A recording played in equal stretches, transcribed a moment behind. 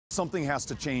something has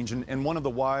to change. And one of the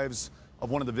wives of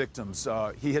one of the victims,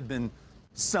 he had been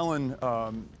selling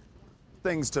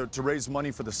things to raise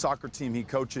money for the soccer team he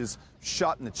coaches,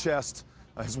 shot in the chest.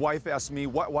 His wife asked me,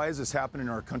 why is this happening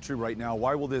in our country right now?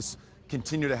 Why will this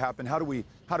continue to happen? How do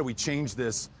we change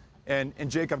this? And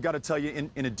Jake, I've got to tell you,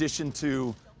 in addition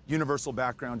to universal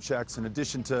background checks, in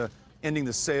addition to ending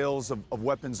the sales of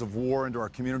weapons of war into our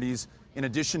communities, in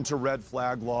addition to red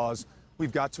flag laws,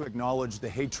 we've got to acknowledge the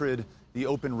hatred, the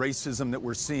open racism that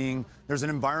we're seeing. There's an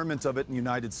environment of it in the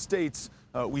United States.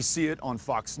 We see it on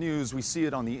Fox News, we see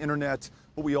it on the internet,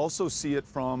 but we also see it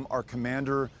from our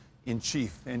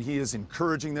commander-in-chief. And he is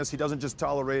encouraging this. He doesn't just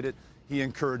tolerate it, he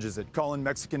encourages it. Calling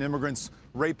Mexican immigrants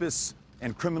rapists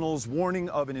and criminals, warning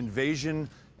of an invasion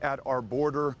at our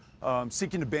border,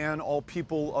 seeking to ban all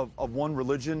people of one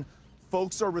religion.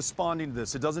 Folks are responding to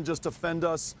this. It doesn't just offend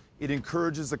us, it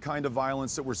encourages the kind of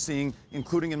violence that we're seeing,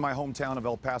 including in my hometown of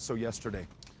El Paso yesterday.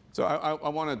 So I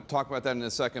want to talk about that in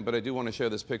a second, but I do want to show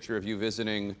this picture of you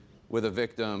visiting with a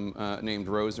victim named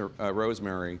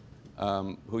Rosemary,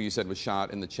 who you said was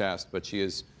shot in the chest, but she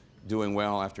is doing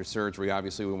well after surgery.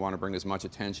 Obviously, we want to bring as much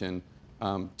attention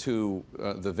to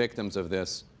the victims of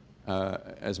this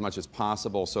as much as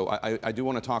possible. So I do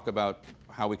want to talk about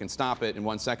how we can stop it in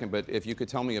 1 second, but if you could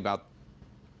tell me about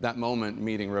that moment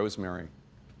meeting Rosemary.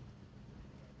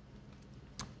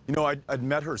 You know, I'd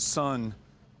met her son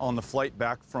on the flight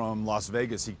back from Las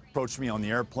Vegas. He approached me on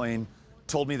the airplane,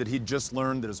 told me that he'd just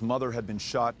learned that his mother had been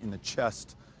shot in the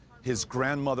chest, his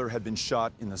grandmother had been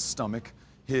shot in the stomach,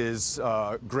 his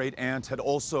great aunt had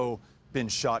also been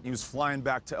shot. And he was flying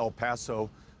back to El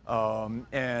Paso,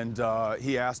 and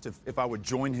he asked if I would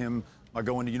join him by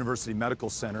going to University Medical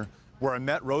Center, where I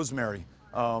met Rosemary.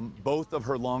 Both of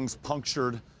her lungs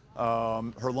punctured,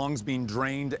 her lungs being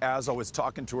drained as I was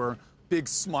talking to her. Big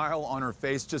smile on her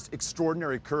face, just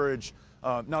extraordinary courage.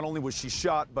 Not only was she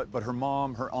shot, but her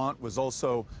mom, her aunt was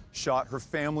also shot, her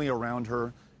family around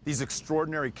her. These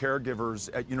extraordinary caregivers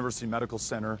at University Medical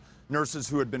Center, nurses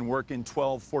who had been working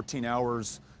 12, 14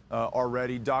 hours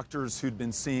already, doctors who'd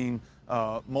been seeing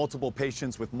multiple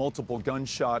patients with multiple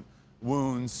gunshot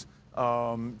wounds,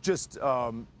 just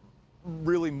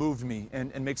really moved me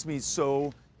and makes me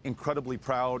so incredibly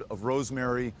proud of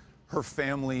Rosemary, her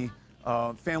family,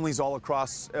 families all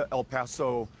across El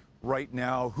Paso right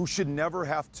now who should never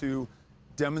have to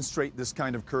demonstrate this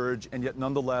kind of courage and yet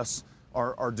nonetheless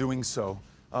are doing so.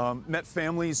 Met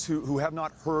families who have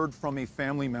not heard from a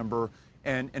family member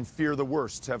and fear the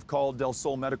worst, have called Del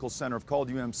Sol Medical Center, have called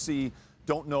UMC,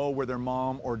 don't know where their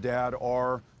mom or dad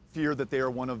are, fear that they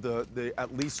are one of the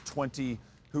at least 20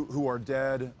 who are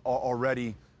dead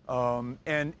already,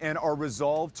 and are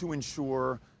resolved to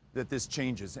ensure that this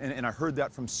changes. And I heard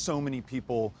that from so many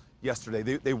people yesterday.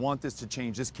 They want this to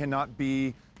change. This cannot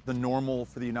be the normal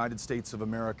for the United States of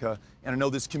America. And I know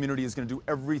this community is going to do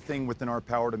everything within our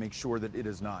power to make sure that it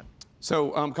is not.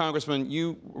 So, Congressman,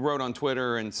 you wrote on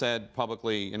Twitter and said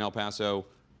publicly in El Paso,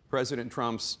 President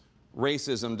Trump's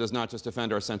racism does not just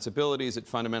offend our sensibilities, it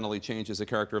fundamentally changes the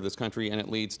character of this country and it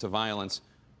leads to violence.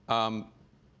 Now,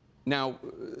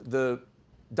 the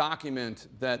document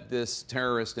that this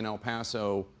terrorist in El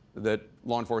Paso, that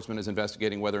law enforcement is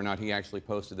investigating whether or not he actually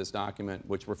posted this document,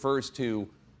 which refers to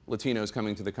Latinos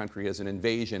coming to the country as an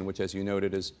invasion, which, as you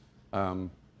noted, is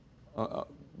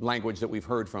language that we've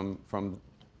heard from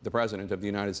the President of the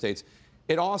United States.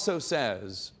 It also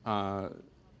says, and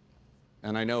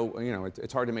I know,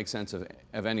 it's hard to make sense of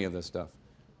any of this stuff,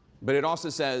 but it also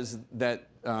says that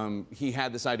he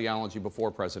had this ideology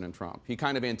before President Trump. He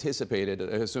kind of anticipated,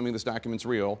 assuming this document's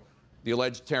real, the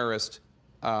alleged terrorist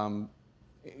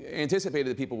anticipated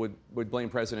that people would blame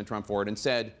President Trump for it and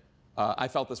said, I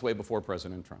felt this way before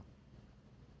President Trump.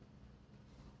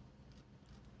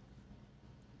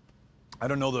 I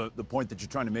don't know the point that you're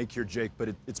trying to make here, Jake, but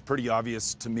it's pretty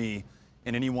obvious to me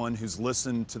and anyone who's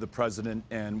listened to the president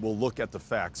and will look at the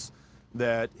facts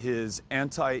that his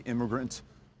anti-immigrant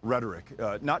rhetoric,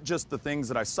 not just the things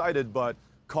that I cited, but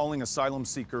calling asylum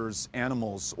seekers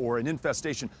animals or an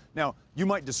infestation. Now, you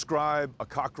might describe a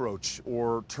cockroach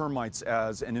or termites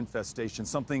as an infestation,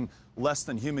 something less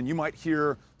than human. You might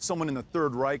hear someone in the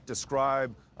Third Reich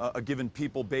describe a given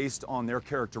people based on their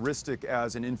characteristic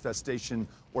as an infestation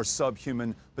or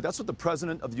subhuman. But that's what the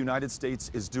President of the United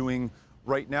States is doing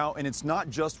right now. And it's not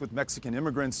just with Mexican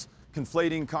immigrants,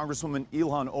 conflating Congresswoman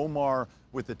Ilhan Omar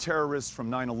with the terrorists from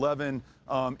 9/11,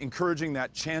 encouraging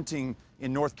that chanting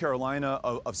in North Carolina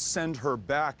of send her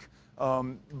back.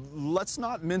 Let's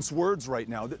not mince words right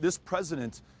now. This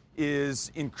president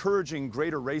is encouraging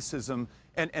greater racism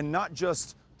and not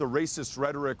just the racist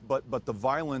rhetoric, but the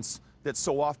violence that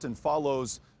so often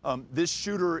follows This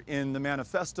shooter in the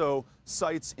manifesto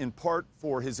cites in part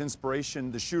for his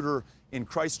inspiration the shooter in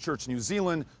Christchurch, New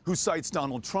Zealand, who cites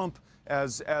Donald Trump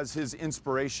as his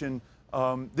inspiration.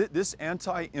 This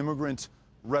anti-immigrant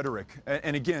rhetoric,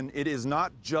 and again, it is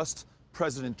not just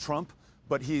President Trump,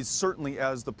 but he's certainly,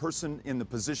 as the person in the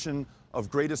position of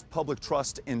greatest public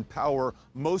trust and power,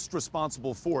 most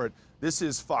responsible for it. This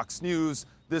is Fox News.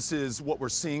 This is what we're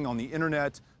seeing on the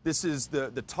internet. This is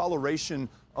the toleration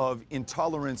of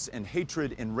intolerance and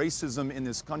hatred and racism in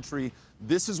this country.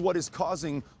 This is what is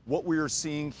causing what we are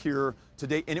seeing here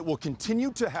today, and it will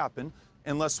continue to happen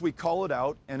unless we call it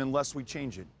out and unless we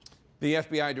change it. The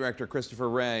FBI Director, Christopher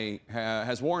Wray,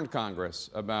 has warned Congress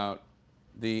about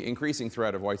the increasing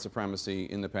threat of white supremacy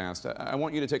in the past. I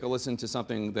want you to take a listen to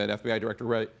something that FBI Director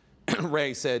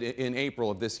Wray said in April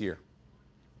of this year.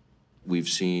 We've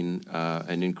seen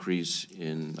an increase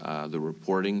in the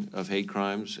reporting of hate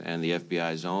crimes, and the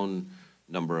FBI's own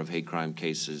number of hate crime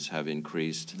cases have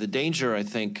increased. The danger, I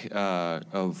think,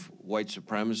 of white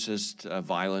supremacist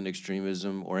violent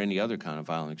extremism or any other kind of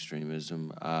violent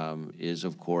extremism is,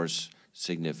 of course,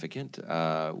 significant.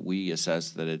 We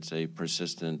assess that it's a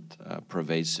persistent,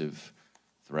 pervasive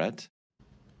threat.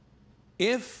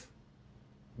 If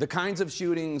the kinds of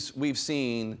shootings we've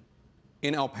seen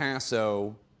in El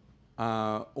Paso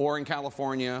or in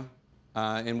California,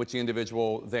 in which the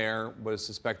individual there was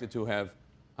suspected to have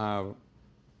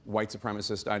white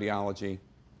supremacist ideology,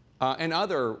 and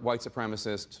other white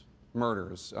supremacist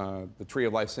murders, the Tree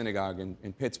of Life Synagogue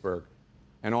in Pittsburgh,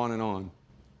 and on,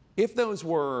 if those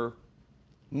were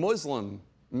Muslim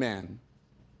men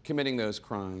committing those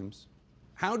crimes,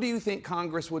 how do you think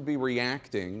Congress would be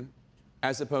reacting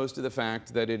as opposed to the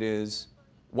fact that it is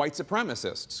white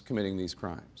supremacists committing these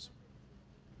crimes?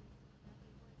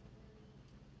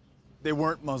 They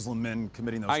weren't Muslim men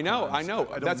committing those crimes. I know.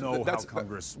 I don't know how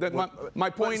Congress... My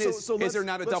point is there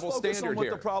not a double standard here? What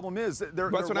the problem is.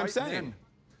 That's what I'm saying.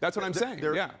 That's what I'm saying,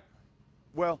 yeah.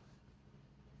 Well,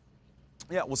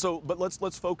 yeah, but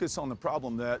let's focus on the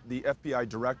problem that the FBI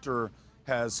director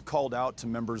has called out to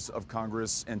members of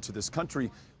Congress and to this country.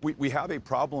 We have a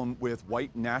problem with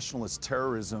white nationalist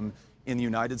terrorism in the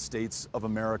United States of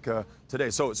America today.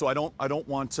 So I don't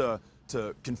want to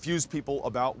confuse people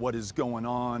about what is going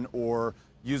on or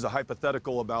use a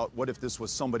hypothetical about what if this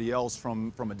was somebody else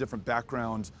from a different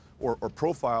background or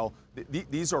profile.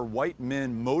 These are white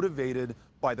men motivated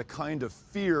by the kind of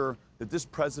fear that this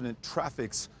president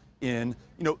traffics in.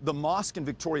 You know, the mosque in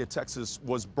Victoria, Texas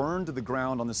was burned to the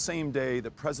ground on the same day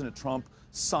that President Trump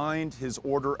signed his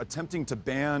order attempting to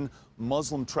ban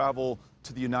Muslim travel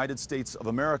to the United States of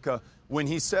America, when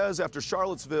he says after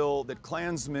Charlottesville that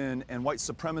Klansmen and white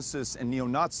supremacists and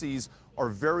neo-Nazis are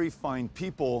very fine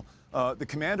people. The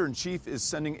commander-in-chief is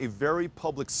sending a very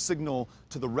public signal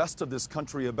to the rest of this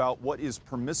country about what is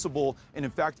permissible and,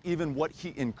 in fact, even what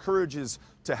he encourages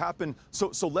to happen.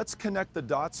 So let's connect the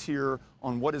dots here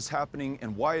on what is happening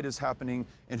and why it is happening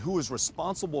and who is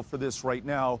responsible for this right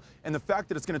now, and the fact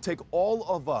that it's going to take all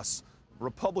of us,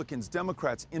 Republicans,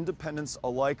 Democrats, independents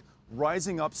alike,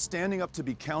 rising up, standing up to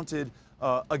be counted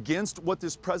against what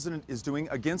this president is doing,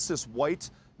 against this white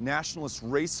nationalist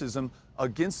racism,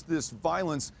 against this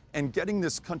violence, and getting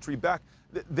this country back.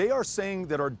 They are saying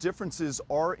that our differences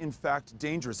are, in fact,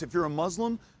 dangerous. If you're a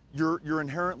Muslim, you're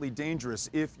inherently dangerous.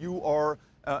 If you are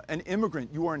an immigrant,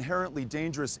 you are inherently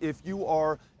dangerous. If you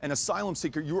are an asylum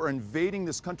seeker, you are invading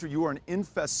this country. You are an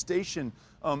infestation.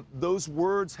 Those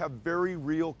words have very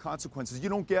real consequences. You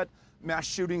don't get mass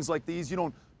shootings like these. You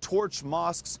don't torch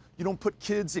mosques. You don't put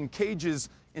kids in cages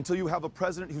until you have a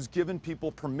president who's given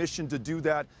people permission to do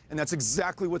that. And that's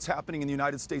exactly what's happening in the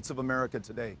United States of America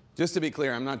today. Just to be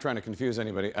clear, I'm not trying to confuse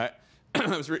anybody. I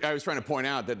was trying to point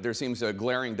out that there seems a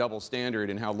glaring double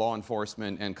standard in how law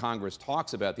enforcement and Congress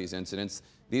talks about these incidents.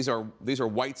 These are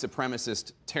white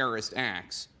supremacist terrorist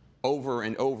acts over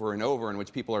and over and over in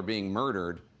which people are being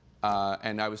murdered.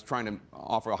 And I was trying to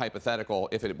offer a hypothetical.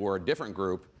 If it were a different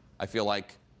group, I feel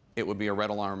like it would be a red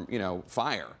alarm,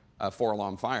 fire, a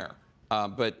 4-alarm fire.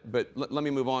 But let me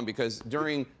move on, because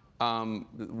during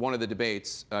one of the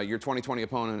debates, your 2020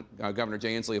 opponent, Governor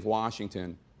Jay Inslee of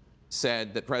Washington,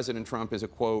 said that President Trump is a,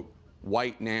 quote,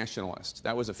 white nationalist.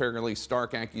 That was a fairly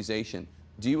stark accusation.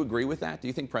 Do you agree with that? Do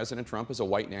you think President Trump is a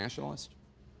white nationalist?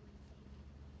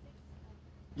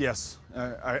 Yes,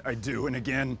 I do. And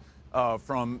again,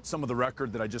 from some of the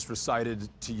record that I just recited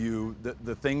to you,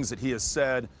 the things that he has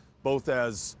said, both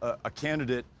as a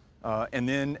candidate and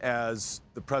then as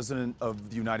the President of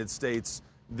the United States,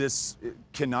 this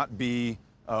cannot be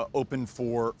open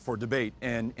for debate.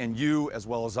 And you, as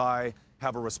well as I,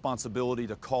 have a responsibility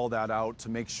to call that out, to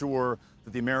make sure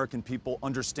that the American people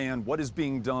understand what is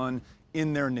being done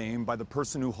in their name by the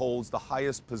person who holds the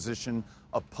highest position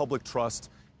of public trust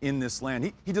in this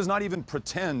land. He does not even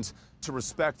pretend to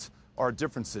respect our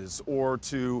differences or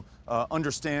to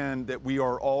understand that we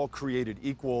are all created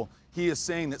equal. He is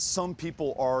saying that some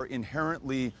people are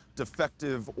inherently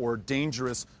defective or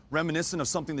dangerous, reminiscent of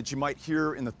something that you might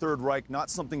hear in the Third Reich, not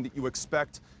something that you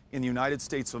expect in the United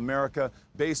States of America,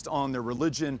 based on their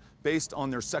religion, based on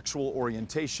their sexual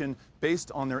orientation,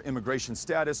 based on their immigration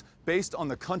status, based on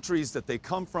the countries that they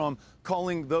come from,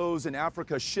 calling those in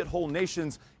Africa shithole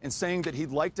nations, and saying that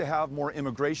he'd like to have more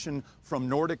immigration from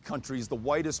Nordic countries, the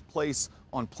whitest place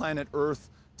on planet Earth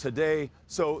today.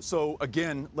 So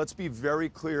again, let's be very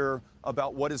clear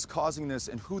about what is causing this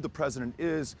and who the president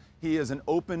is. He is an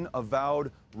open,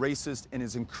 avowed racist and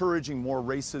is encouraging more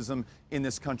racism in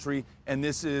this country. And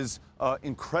this is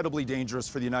incredibly dangerous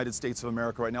for the United States of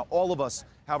America right now. All of us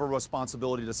have a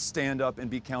responsibility to stand up and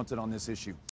be counted on this issue.